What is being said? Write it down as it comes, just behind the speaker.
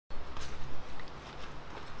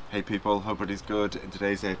Hey people, hope it is good. In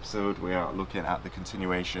today's episode we are looking at the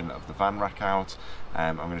continuation of the van rack out.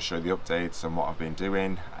 I'm going to show you the updates and what I've been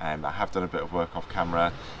doing. I have done a bit of work off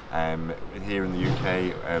camera. Here in the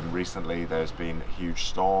UK recently there's been huge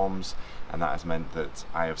storms, and that has meant that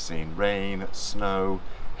I have seen rain, snow,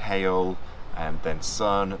 hail, then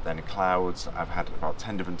sun, then clouds. I've had about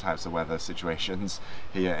 10 different types of weather situations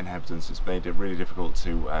here in Hebden, so it's made it really difficult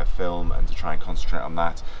to film and to try and concentrate on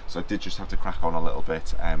that. So I did just have to crack on a little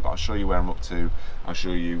bit, but I'll show you where I'm up to, I'll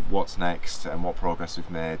show you what's next and what progress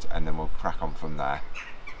we've made, and then we'll crack on from there.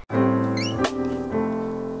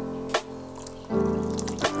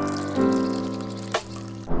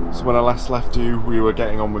 So when I last left you, we were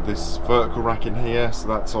getting on with this vertical rack in here, so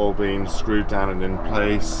that's all been screwed down and in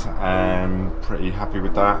place. Pretty happy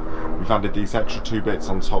with that. We've added these extra two bits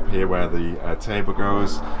on top here where the table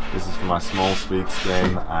goes. This is for my small speed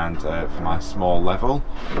skim and for my small level.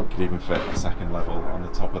 You could even fit a second level on the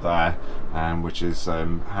top of there, which is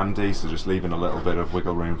handy, so just leaving a little bit of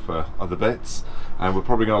wiggle room for other bits. And we're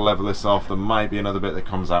probably going to level this off. There might be another bit that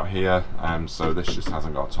comes out here, so this just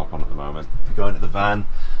hasn't got a top on at the moment. If we go into the van,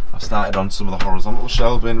 I've started on some of the horizontal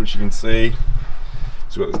shelving, which you can see.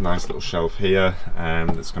 So we've got this nice little shelf here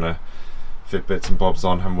that's going to fit bits and bobs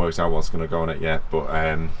on. Haven't worked out what's going to go on it yet, but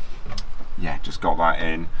yeah, just got that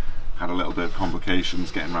in. Had a little bit of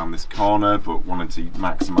complications getting around this corner, but wanted to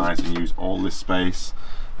maximise and use all this space.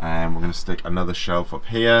 We're going to stick another shelf up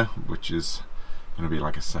here, which is going to be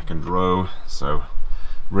like a second row, so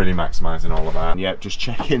really maximising all of that. And yeah, just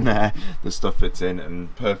checking there the stuff fits in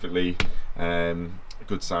and perfectly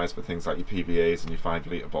good size for things like your PVAs and your 5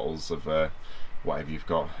 litre bottles of whatever you've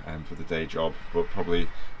got for the day job, but probably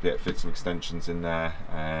be able to fit some extensions in there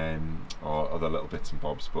or other little bits and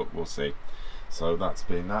bobs, but we'll see. So that's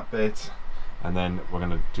been that bit, and then we're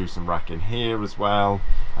going to do some racking here as well,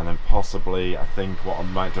 and then possibly, I think what I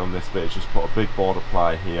might do on this bit is just put a big border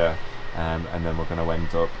ply here, and then we're going to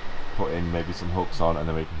end up putting maybe some hooks on, and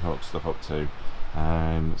then we can hook stuff up too.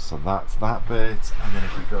 So that's that bit, and then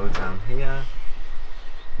if we go down here,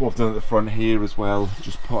 what I've done at the front here as well,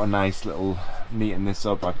 just put a nice little neaten this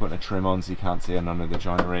up by putting a trim on so you can't see none of the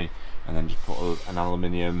joinery, and then just put an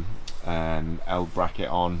aluminium L bracket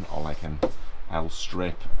on, or like an L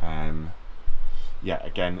strip, yeah,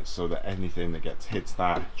 again, so that anything that hits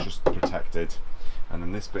that, just protected. And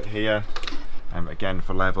then this bit here, again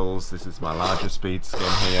for levels, this is my larger speed skim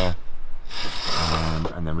here,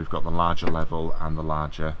 and then we've got the larger level and the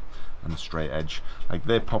larger and the straight edge. Like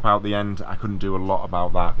they pop out the end. I couldn't do a lot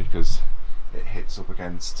about that because it hits up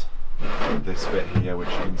against this bit here, which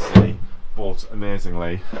you can see, but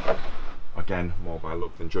amazingly, again, more by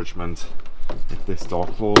luck than judgment, if this door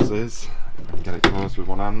closes, I can get it closed with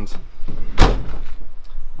one hand,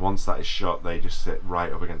 once that is shut they just sit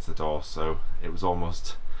right up against the door, so it was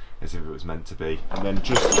almost as if it was meant to be. And then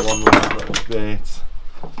just one last little bit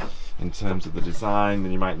in terms of the design,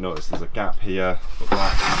 then you might notice there's a gap here, but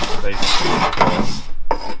that's basically because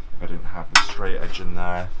if I didn't have the straight edge in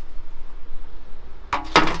there,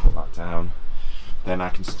 put that down, then I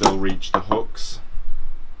can still reach the hooks.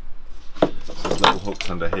 So there's little hooks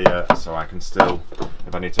under here, so I can still,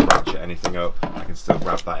 if I need to ratchet anything up, I can still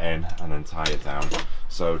grab that in and then tie it down.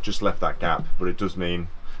 So just left that gap, but it does mean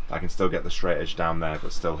that I can still get the straight edge down there,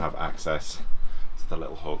 but still have access to the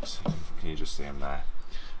little hooks. Can you just see them there?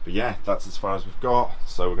 But yeah, that's as far as we've got.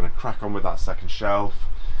 So we're going to crack on with that second shelf.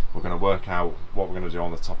 We're going to work out what we're going to do on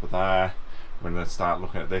the top of there. We're going to start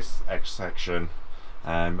looking at this edge section,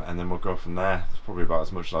 and then we'll go from there. It's probably about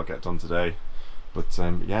as much as I'll get done today. But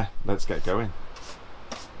yeah, let's get going.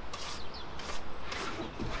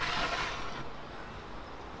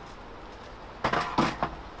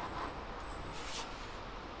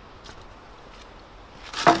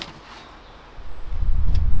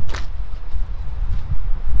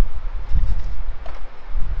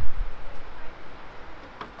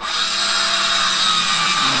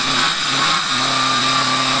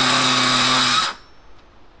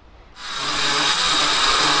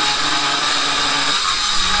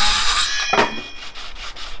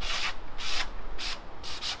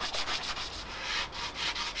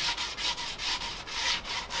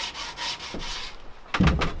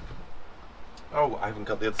 Oh, I haven't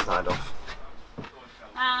got the other side off.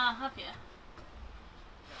 Ah, have you?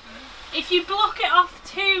 If you block it off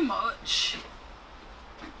too much,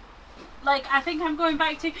 like I think I'm going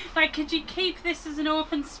back to, like, could you keep this as an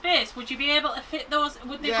open space? Would you be able to fit those?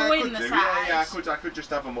 Would they go in the side? Yeah, I could just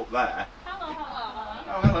have them up there. Hello, hello,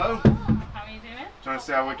 hello. Oh, hello. How are you doing? you want to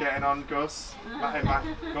see how we're getting on, Gus?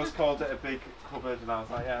 Gus called it a big cupboard, and I was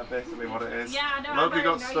like, yeah, basically what it is. Yeah, I know. Look, we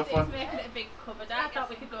got stuff on. Making it a big cupboard. I thought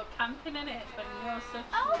we could go camping in it, but no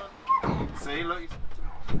stuff. See, look.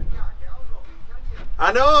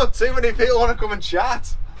 I know, too many people want to come and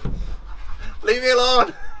chat. Leave me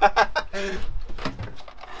alone.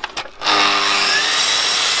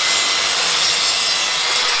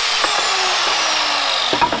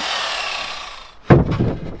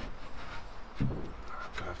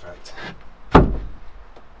 Perfect.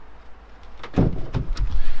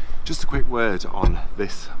 Just a quick word on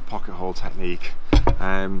this pocket hole technique.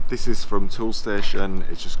 This is from Toolstation.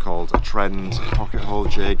 It's just called a Trend pocket hole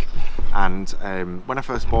jig, and when I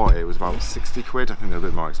first bought it was about 60 quid. I think they're a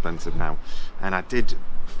bit more expensive now, and I did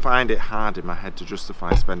find it hard in my head to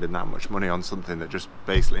justify spending that much money on something that just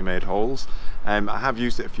basically made holes. I have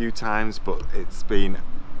used it a few times, but it's been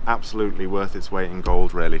absolutely worth its weight in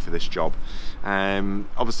gold really for this job.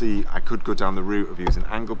 Obviously I could go down the route of using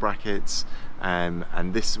angle brackets,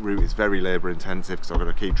 and this route is very labour intensive because I've got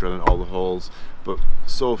to keep drilling all the holes, but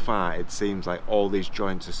so far it seems like all these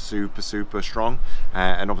joints are super strong,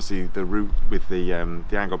 and obviously the route with the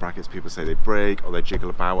angle brackets, people say they break or they jiggle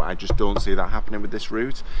about. I just don't see that happening with this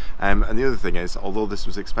route, and the other thing is, although this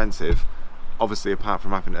was expensive, obviously apart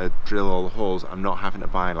from having to drill all the holes, I'm not having to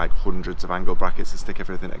buy like hundreds of angle brackets to stick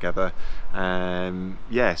everything together.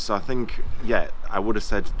 Yeah, so I think, yeah, I would have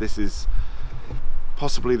said this is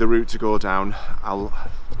possibly the route to go down. I'll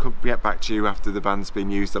get back to you after the van's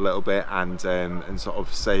been used a little bit and sort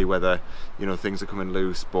of say whether, you know, things are coming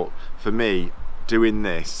loose. But for me, doing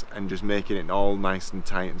this and just making it all nice and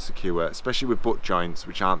tight and secure, especially with butt joints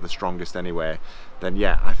which aren't the strongest anyway, then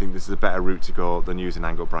yeah, I think this is a better route to go than using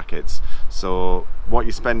angle brackets. So what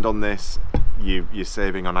you spend on this, you're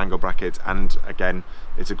saving on angle brackets, and again,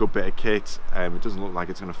 it's a good bit of kit. It doesn't look like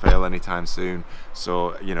it's going to fail anytime soon,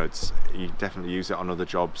 so you know, you definitely use it on other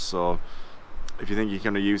jobs. So if you think you're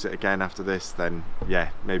going to use it again after this, then yeah,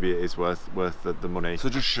 maybe it is worth the money. So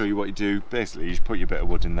just show you what you do. Basically, you just put your bit of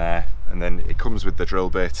wood in there, and then it comes with the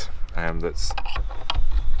drill bit that's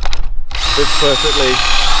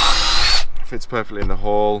fits perfectly in the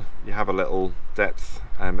hole. You have a little depth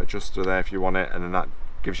adjuster there if you want it, and then that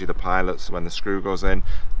gives you the pilot, so when the screw goes in,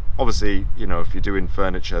 obviously, you know, if you're doing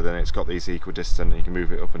furniture, then it's got these equidistant and you can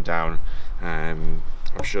move it up and down. I'm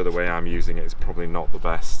sure the way I'm using it is probably not the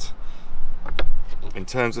best in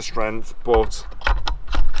terms of strength, but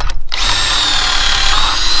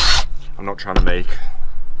I'm not trying to make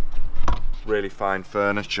really fine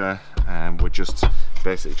furniture, and we're just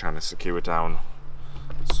basically trying to secure down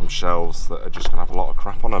some shelves that are just going to have a lot of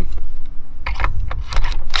crap on them.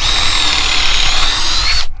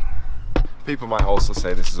 People might also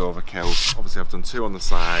say this is overkill. Obviously I've done 2 on the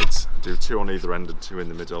sides, I do 2 on either end and 2 in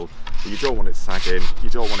the middle, but you don't want it sagging, you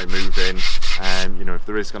don't want it moving. You know, if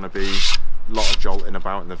there is going to be a lot of jolting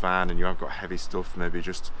about in the van and you have got heavy stuff maybe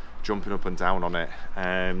just jumping up and down on it,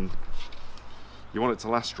 you want it to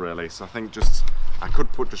last really. So I think I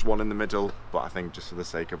could put just 1 in the middle, but I think just for the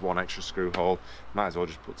sake of 1 extra screw hole, might as well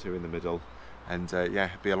just put 2 in the middle, and yeah,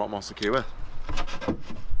 be a lot more secure.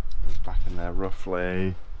 Back in there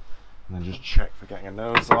roughly. And then just check for getting a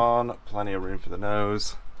nose on, plenty of room for the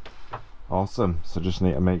nose. Awesome, so just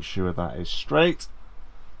need to make sure that is straight,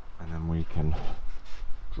 and then we can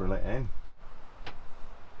drill it in.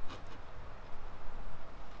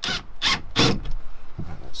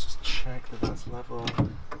 Right, let's just check that that's level.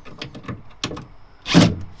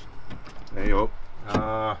 There you go.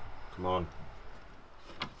 Come on.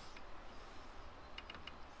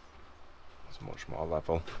 It's much more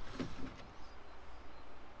level.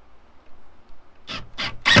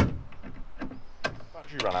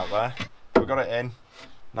 Ran out there. We got it in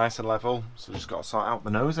nice and level, so just got to sort out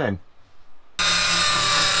the nose in.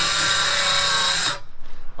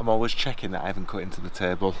 I'm always checking that I haven't cut into the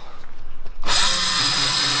table.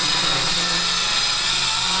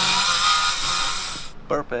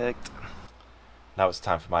 Perfect. Now it's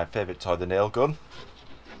time for my favourite toy, the nail gun.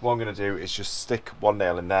 What I'm going to do is just stick 1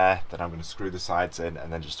 nail in there, then I'm going to screw the sides in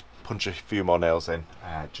and then just punch a few more nails in,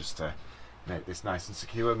 just to make this nice and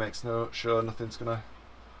secure, makes sure nothing's going to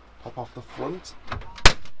pop off the front.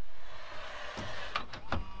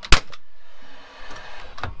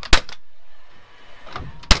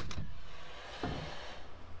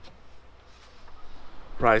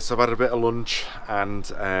 Right, so I've had a bit of lunch and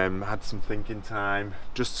had some thinking time.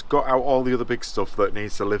 Just got out all the other big stuff that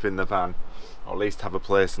needs to live in the van, or at least have a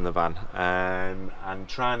place in the van, and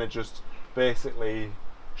trying to just basically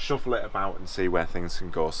shuffle it about and see where things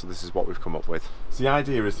can go. So this is what we've come up with. So the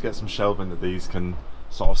idea is to get some shelving that these can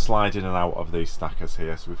sort of slide in and out of these stackers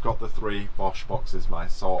here. So we've got the 3 Bosch boxes, my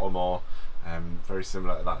sort of more very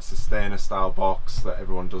similar to that Sustainer style box that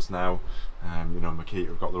everyone does now. You know, Makita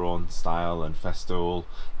have got their own style, and Festool,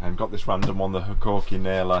 and got this random one, the Hikoki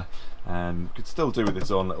nailer, could still do with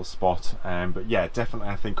its own little spot, but yeah, definitely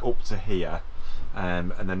I think up to here,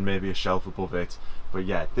 and then maybe a shelf above it. But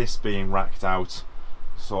yeah, this being racked out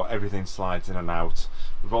so everything slides in and out.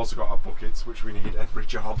 We've also got our buckets, which we need every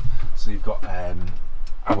job. So you've got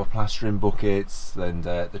our plastering buckets and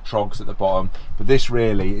the trogs at the bottom, but this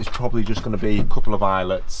really is probably just going to be a couple of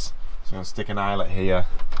eyelets. So I'm going to stick an eyelet here,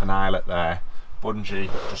 an eyelet there, bungee,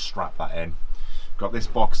 just strap that in. Got this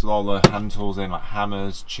box with all the hand tools in, like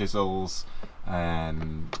hammers, chisels,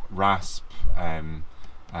 rasp,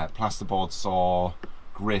 plasterboard saw,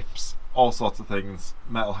 grips, all sorts of things,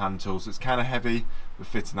 metal hand tools. It's kind of heavy, but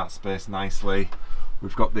fits in that space nicely.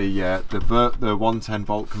 We've got the 110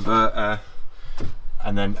 volt converter,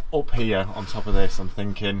 and then up here on top of this, I'm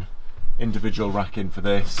thinking individual racking for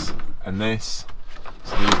this and this.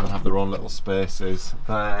 So these will have their own little spaces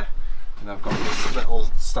there. And I've got this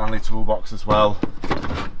little Stanley toolbox as well,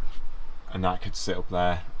 and that could sit up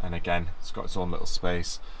there, and again it's got its own little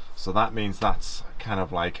space. So that means that's kind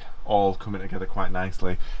of like all coming together quite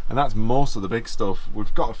nicely, and that's most of the big stuff.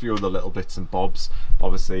 We've got a few other little bits and bobs,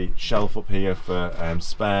 obviously shelf up here for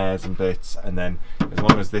spares and bits, and then as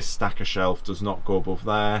long as this stacker shelf does not go above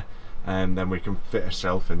there, and then we can fit a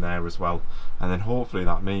shelf in there as well, and then hopefully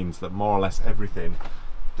that means that more or less everything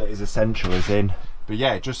that is essential is in. But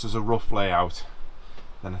yeah, just as a rough layout,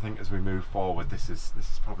 then I think as we move forward, this is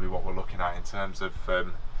probably what we're looking at in terms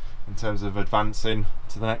of advancing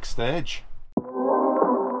to the next stage.